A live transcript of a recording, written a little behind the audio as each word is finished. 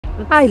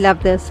I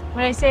love this.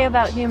 What I say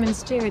about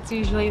humans too, it's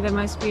usually the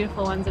most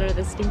beautiful ones that are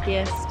the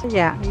stinkiest.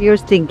 Yeah, you're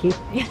stinky.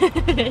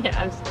 Yeah,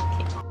 I'm stinky.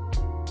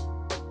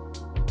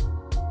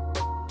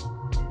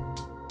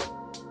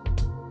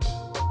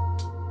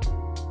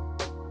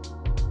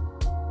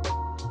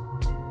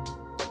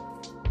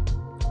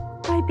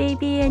 Bye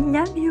baby, I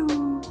love you.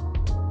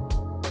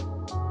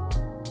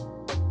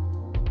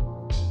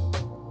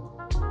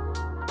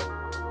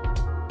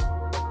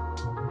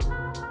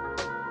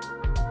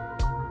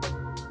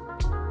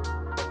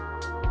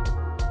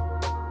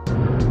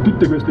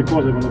 Tutte queste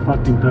cose vanno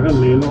fatte in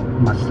parallelo,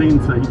 ma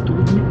senza i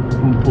tubi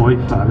non puoi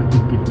fare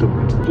il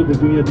pittore. Del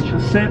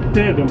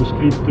 2017 abbiamo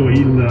scritto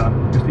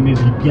questi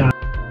mesi il piano.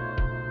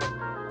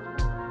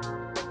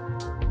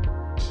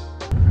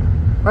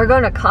 We're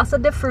going to Casa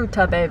de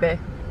Fruta, baby.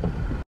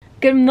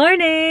 Good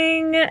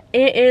morning!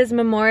 It is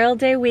Memorial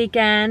Day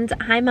weekend.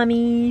 Hi,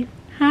 Mommy.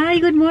 Hi,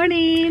 good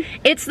morning.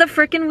 It's the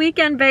frickin'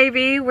 weekend,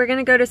 baby. We're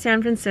gonna go to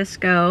San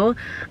Francisco.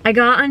 I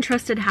got on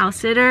Trusted House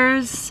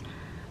Sitters,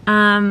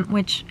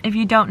 which if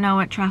you don't know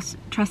what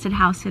Trusted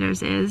House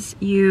Sitters is,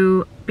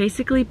 you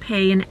basically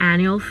pay an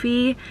annual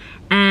fee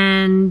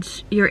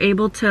and you're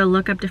able to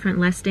look up different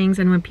listings,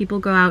 and when people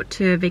go out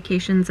to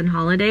vacations and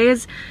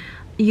holidays,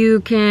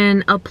 you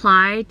can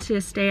apply to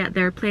stay at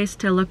their place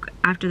to look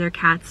after their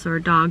cats or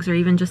dogs or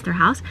even just their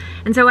house.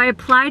 And so I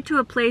applied to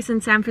a place in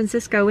San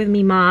Francisco with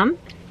me mom,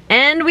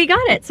 and we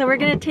got it. So we're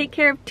gonna take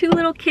care of 2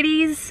 little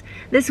kitties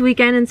this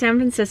weekend in San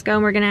Francisco,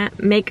 and we're gonna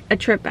make a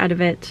trip out of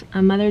it,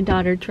 a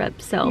mother-daughter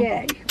trip. So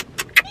Yay.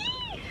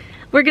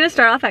 We're gonna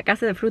start off at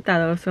Casa de Fruta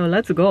though, so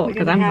let's go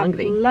because I'm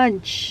hungry.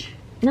 Lunch.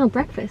 No,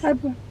 breakfast.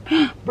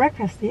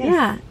 Breakfast, yes.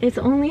 Yeah, it's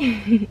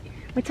only,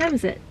 what time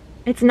is it?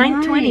 It's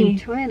 9:20.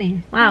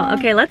 9:20. Wow,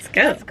 okay, let's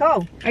go. Let's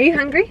go. Are you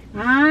hungry?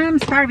 I'm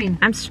starving.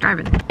 I'm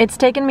starving. It's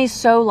taken me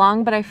so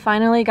long, but I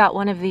finally got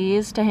one of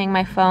these to hang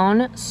my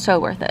phone. So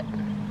worth it.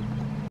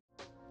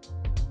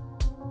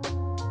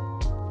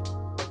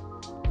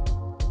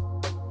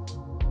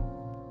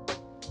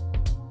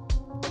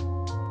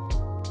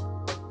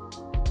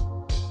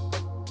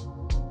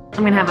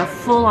 I'm gonna have a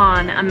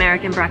full-on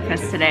American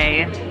breakfast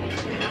today.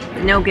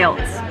 No guilt.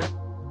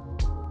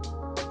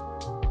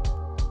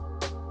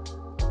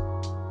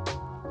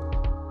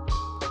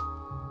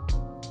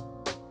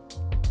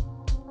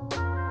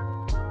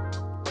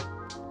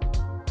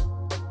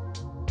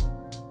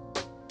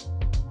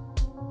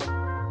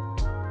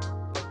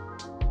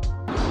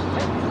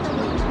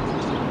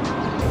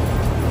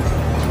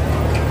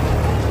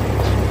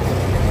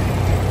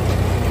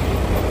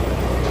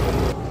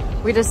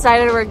 We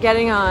decided we're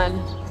getting on.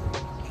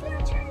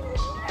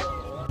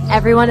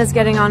 Everyone is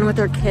getting on with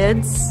their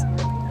kids,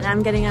 and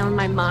I'm getting on with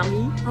my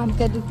mommy. I'm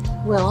getting,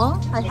 well,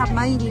 I have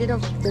my little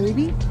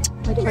baby,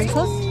 my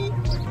princess.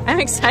 I'm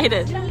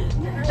excited.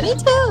 Me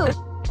too.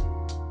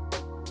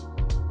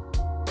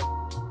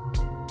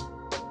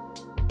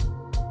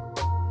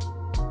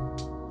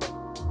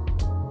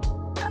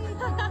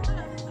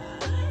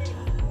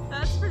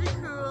 That's pretty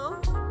cool.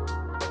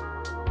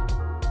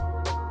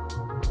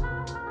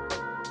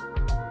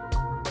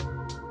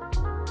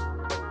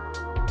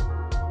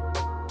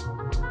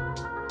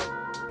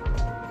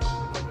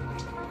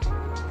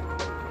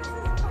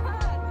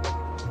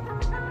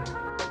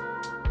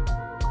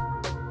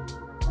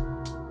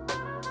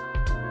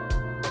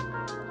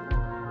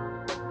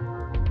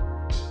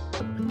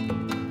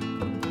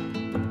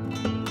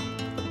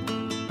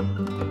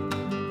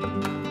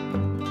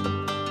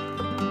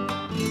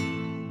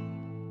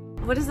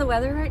 What is the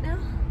weather right now?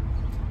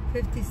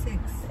 56.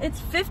 It's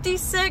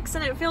 56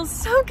 and it feels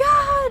so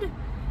good.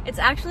 It's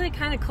actually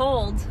kind of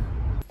cold.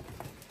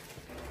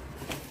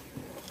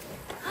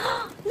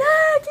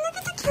 Look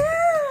at the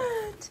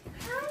cat.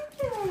 Hi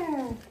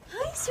there.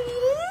 Hi,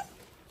 sweetie.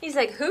 He's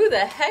like, who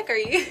the heck are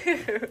you?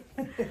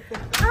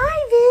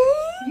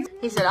 Hi, babe.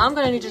 He said, I'm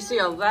gonna need to see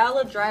a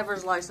valid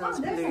driver's license,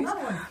 please.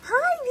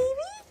 Hi,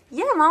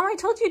 baby. Yeah, Mom, I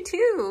told you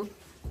too.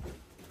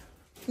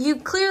 You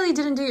clearly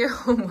didn't do your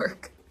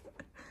homework.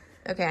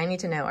 Okay, I need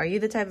to know, are you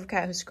the type of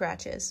cat who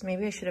scratches?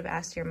 Maybe I should have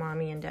asked your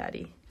mommy and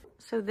daddy.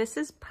 So this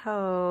is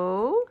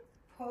Poe.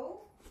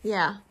 Poe?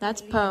 Yeah,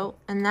 that's Poe.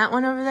 And that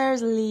one over there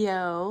is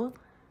Leo.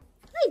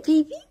 Hi,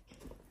 baby.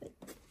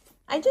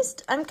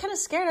 I'm kind of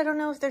scared. I don't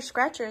know if they're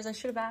scratchers. I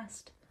should have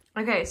asked.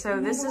 Okay, so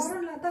this is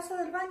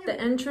the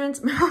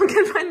entrance. My mom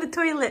can find the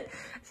toilet.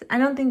 I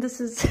don't think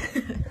this is...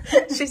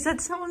 She said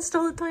someone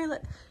stole the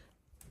toilet.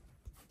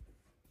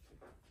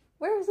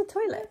 Where is the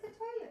toilet?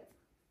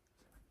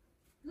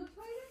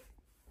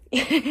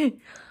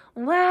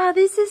 Wow,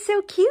 this is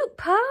so cute,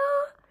 Poe.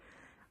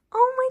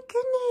 Oh my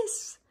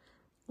goodness.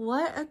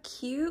 What a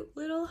cute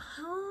little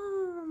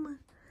home.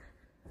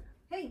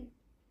 Hey,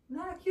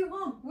 not a cute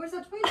home. Where's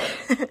the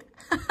toilet?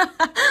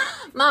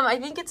 Mom, I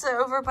think it's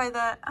over by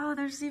the... Oh,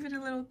 there's even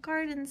a little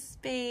garden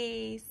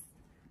space.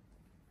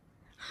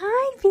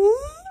 Hi,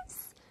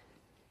 Bees.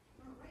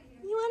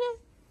 You wanna...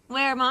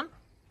 Where, Mom?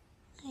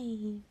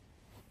 Hi.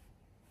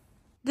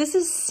 This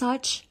is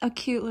such a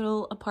cute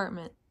little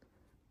apartment.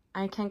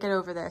 I can't get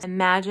over this.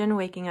 Imagine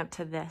waking up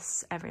to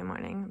this every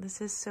morning.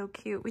 This is so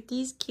cute with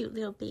these cute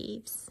little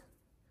babes.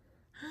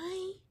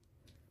 Hi.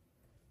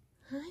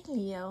 Hi,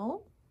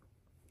 Leo.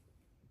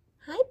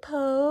 Hi,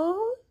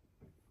 Poe.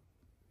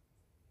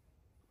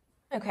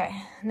 Okay,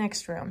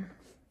 next room.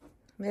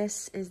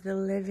 This is the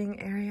living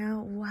area.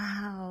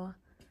 Wow.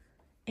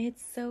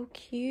 It's so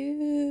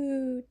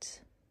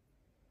cute.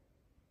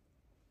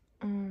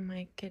 Oh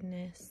my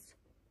goodness.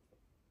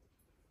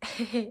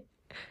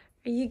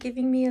 Are you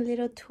giving me a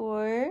little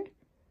tour?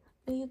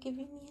 Are you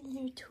giving me a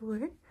little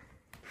tour?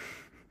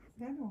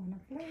 I don't want to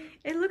play.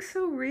 It looks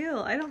so real.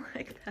 I don't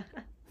like that.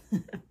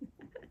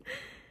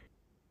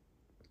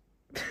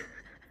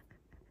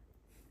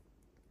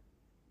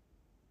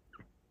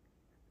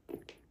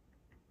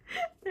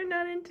 They're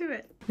not into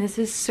it. This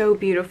is so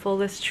beautiful.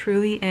 This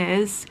truly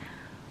is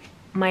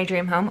my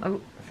dream home. Oh,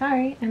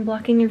 sorry, I'm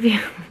blocking your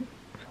view.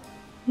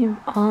 You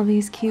have all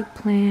these cute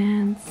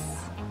plants.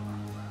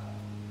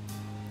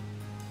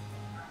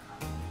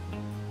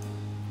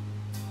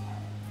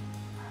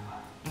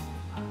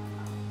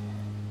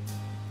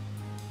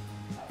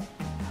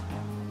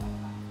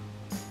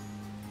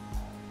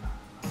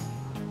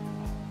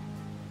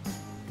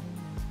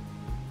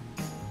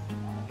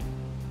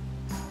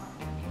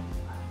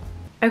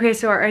 Okay,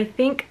 so I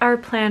think our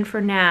plan for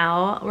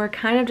now, we're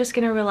kind of just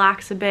gonna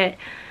relax a bit.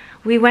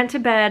 We went to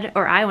bed,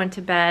 or I went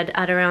to bed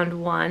at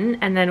around 1,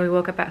 and then we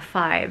woke up at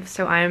 5,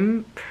 so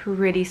I'm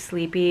pretty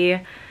sleepy.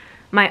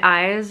 My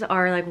eyes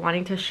are like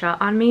wanting to shut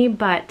on me,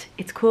 but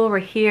it's cool, we're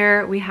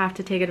here, we have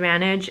to take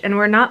advantage, and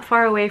we're not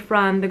far away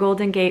from the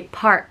Golden Gate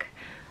Park.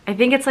 I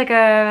think it's like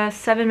a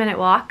 7-minute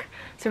walk,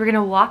 so we're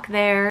gonna walk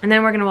there, and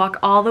then we're gonna walk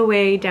all the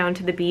way down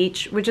to the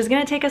beach, which is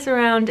gonna take us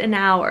around an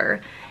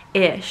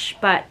hour-ish,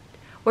 but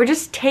we're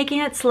just taking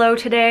it slow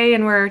today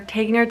and we're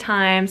taking our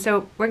time,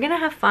 so we're gonna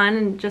have fun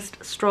and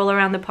just stroll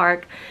around the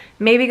park.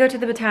 Maybe go to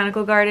the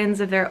botanical gardens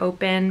if they're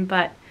open,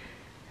 but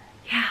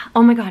yeah.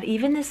 Oh my god,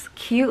 even this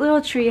cute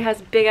little tree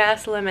has big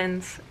ass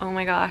lemons. Oh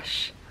my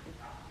gosh.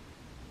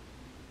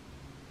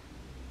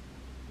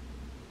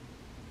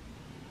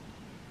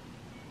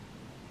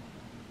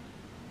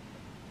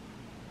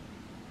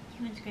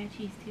 You want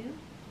scratchies too?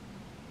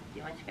 Do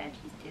you want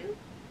scratchies too?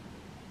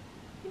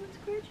 You want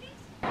scratchies?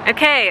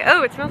 Okay,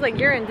 oh, it smells like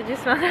urine. Did you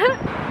smell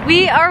that?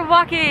 We are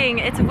walking.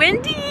 It's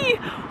windy.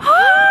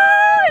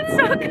 Oh, it's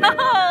so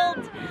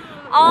cold.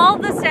 All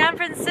the San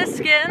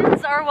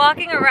Franciscans are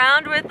walking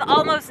around with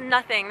almost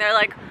nothing. They're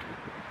like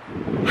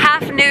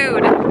half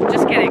nude.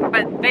 Just kidding,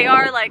 but they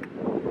are like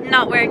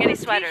not wearing any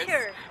sweaters.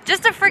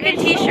 Just a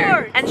freaking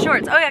t-shirt and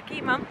shorts. Oh yeah,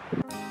 keep mom.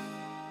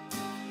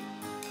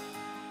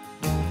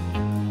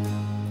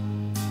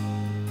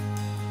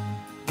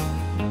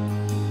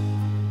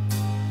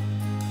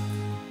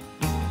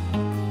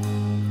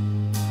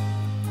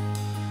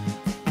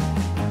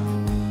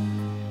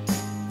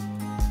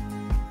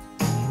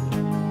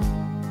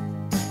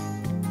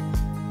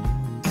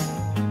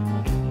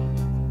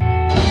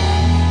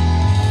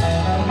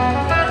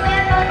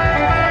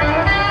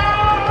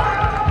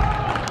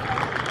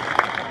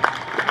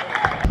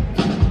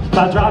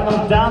 About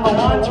driving down the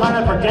one,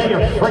 trying to forget your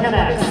friggin'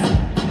 ex.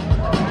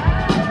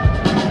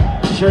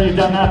 Sure you've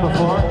done that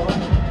before?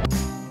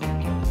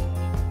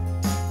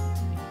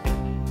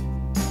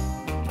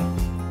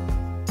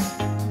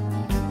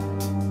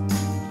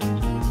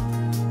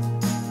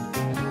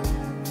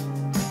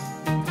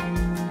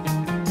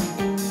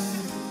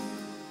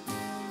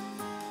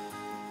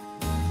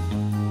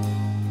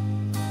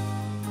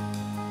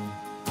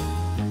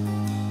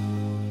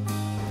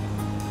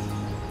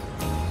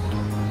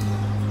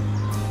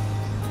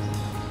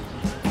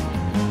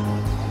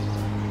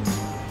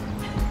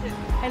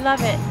 I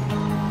love it.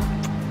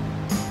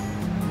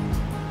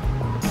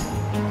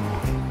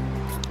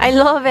 I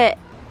love it.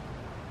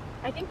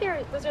 I think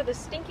those are the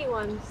stinky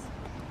ones.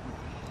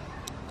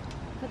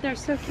 But they're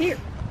so cute.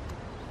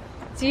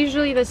 It's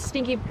usually the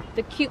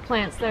cute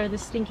plants that are the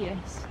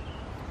stinkiest.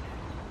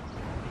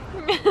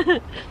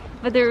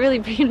 But they're really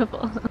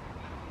beautiful.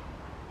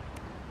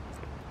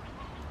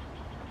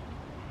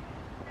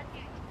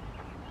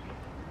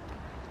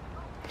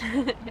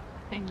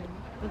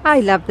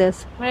 I love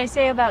this. What I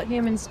say about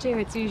humans too,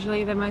 it's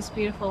usually the most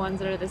beautiful ones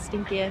that are the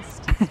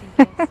stinkiest.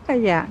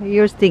 Yeah,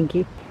 you're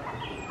stinky.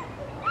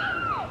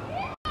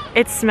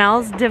 It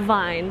smells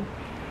divine.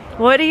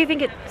 What do you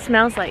think it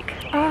smells like?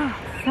 Oh,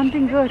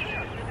 something good.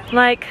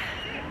 Like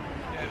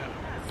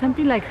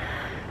Something like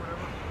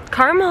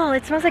caramel.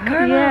 It smells like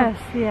caramel. Yes,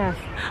 yes.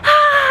 Ah,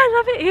 I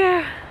love it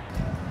here.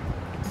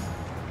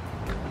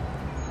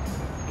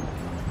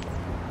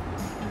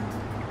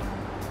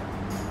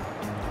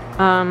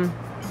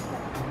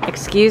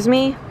 Excuse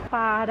me?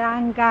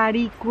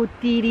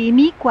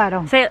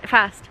 Parangarikutirimicuaro. Say it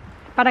fast.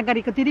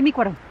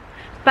 Parangarikutirimicuaro.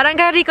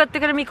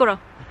 Parangarikotikarimicuaro.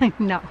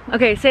 No.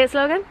 Okay, say it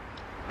slogan.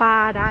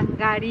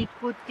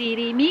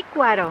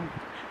 Parangarikutirimicuaro.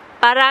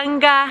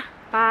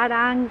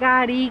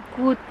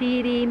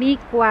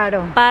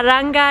 Parangarikutirimicuaro.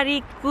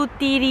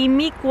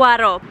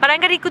 Parangarikutirimicuaro.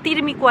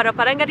 Parangarikutirimicuaro.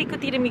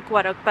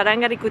 Parangarikutirimicuaro.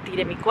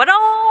 Parangarikutirimicuaro.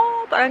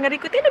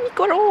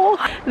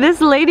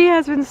 This lady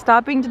has been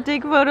stopping to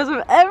take photos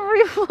of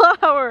every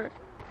flower.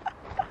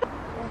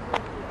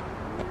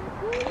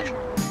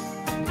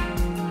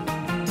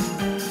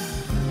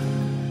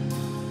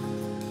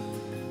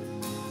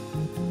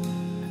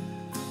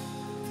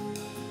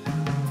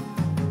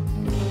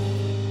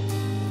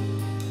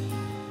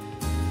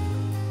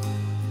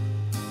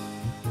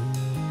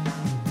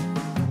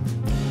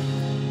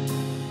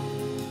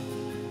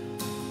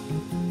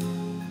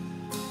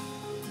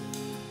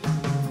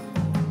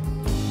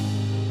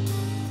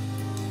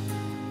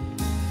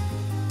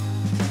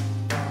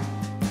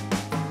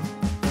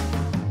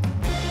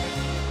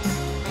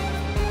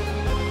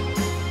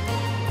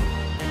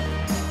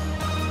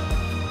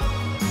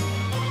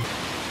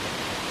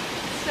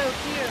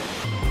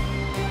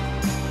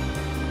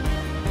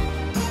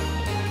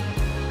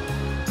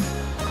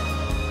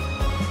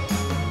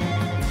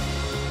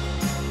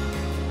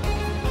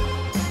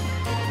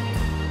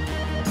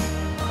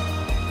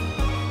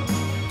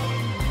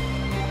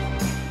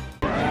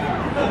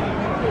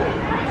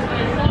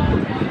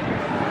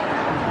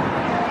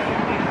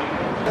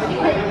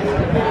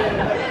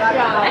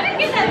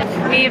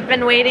 We've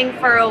been waiting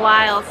for a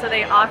while, so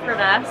they offered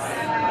us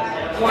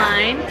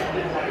wine.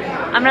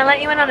 I'm gonna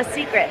let you in on a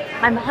secret.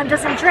 My mom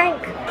doesn't drink.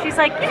 She's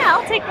like, yeah,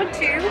 I'll take one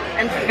too.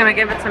 And she's gonna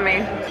give it to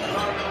me.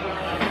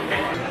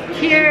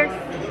 Cheers.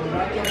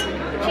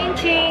 Chin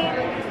chin.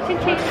 Chin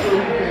chin.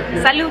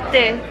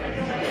 Salute.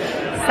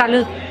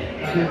 Salud.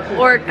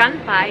 Or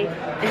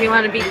kanpai, if you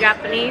want to be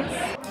Japanese.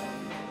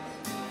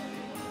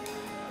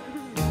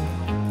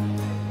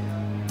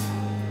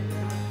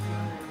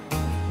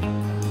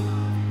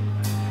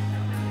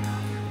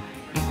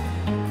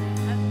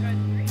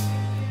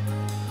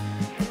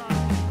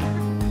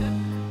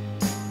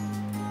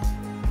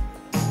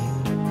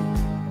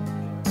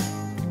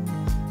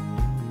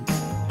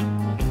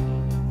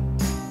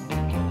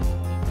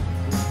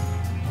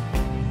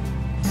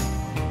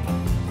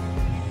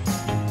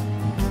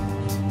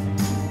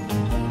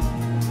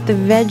 The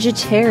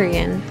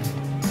vegetarian.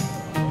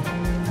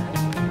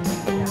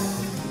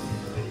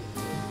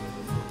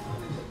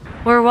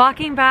 We're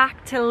walking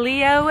back to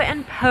Leo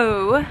and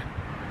Poe.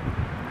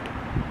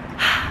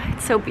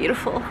 It's so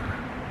beautiful.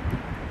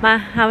 Ma,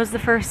 how was the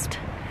first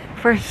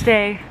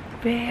day?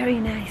 Very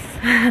nice.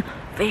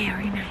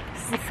 Very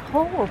nice. It's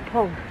Ho or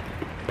Po?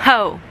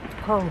 Poe.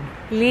 Po.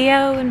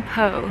 Leo and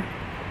Poe.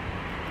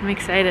 I'm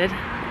excited.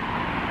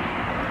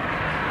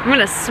 I'm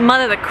gonna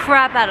smother the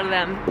crap out of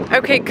them.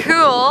 Okay,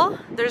 cool.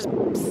 There's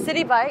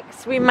city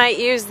bikes. We might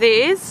use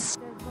these.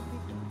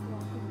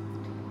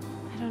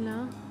 I don't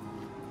know.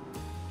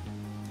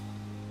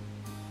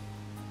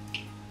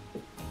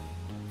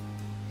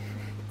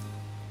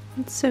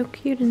 It's so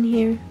cute in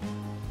here.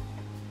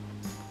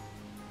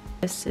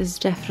 This is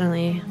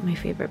definitely my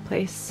favorite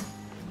place.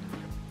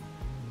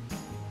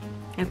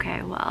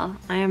 Okay, well,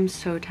 I am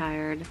so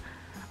tired.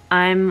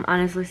 I'm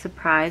honestly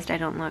surprised I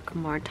don't look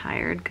more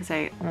tired because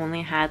I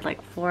only had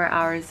like 4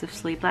 hours of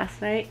sleep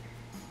last night.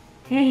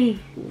 Hey,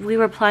 we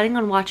were planning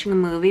on watching a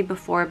movie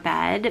before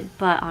bed,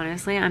 but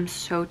honestly, I'm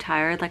so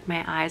tired. Like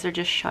my eyes are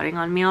just shutting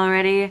on me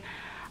already.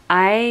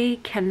 I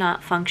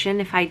cannot function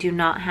if I do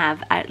not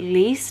have at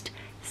least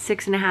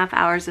 6.5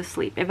 hours of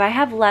sleep. If I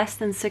have less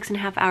than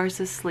 6.5 hours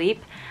of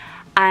sleep,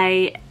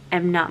 I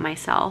am not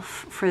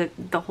myself for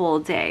the whole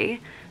day.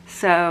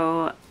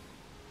 So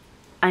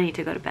I need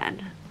to go to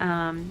bed.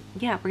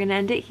 Yeah, we're gonna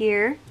end it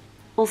here.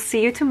 We'll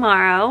see you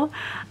tomorrow.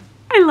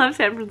 I love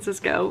San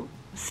Francisco.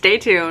 Stay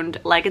tuned,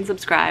 like and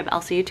subscribe.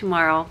 I'll see you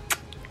tomorrow.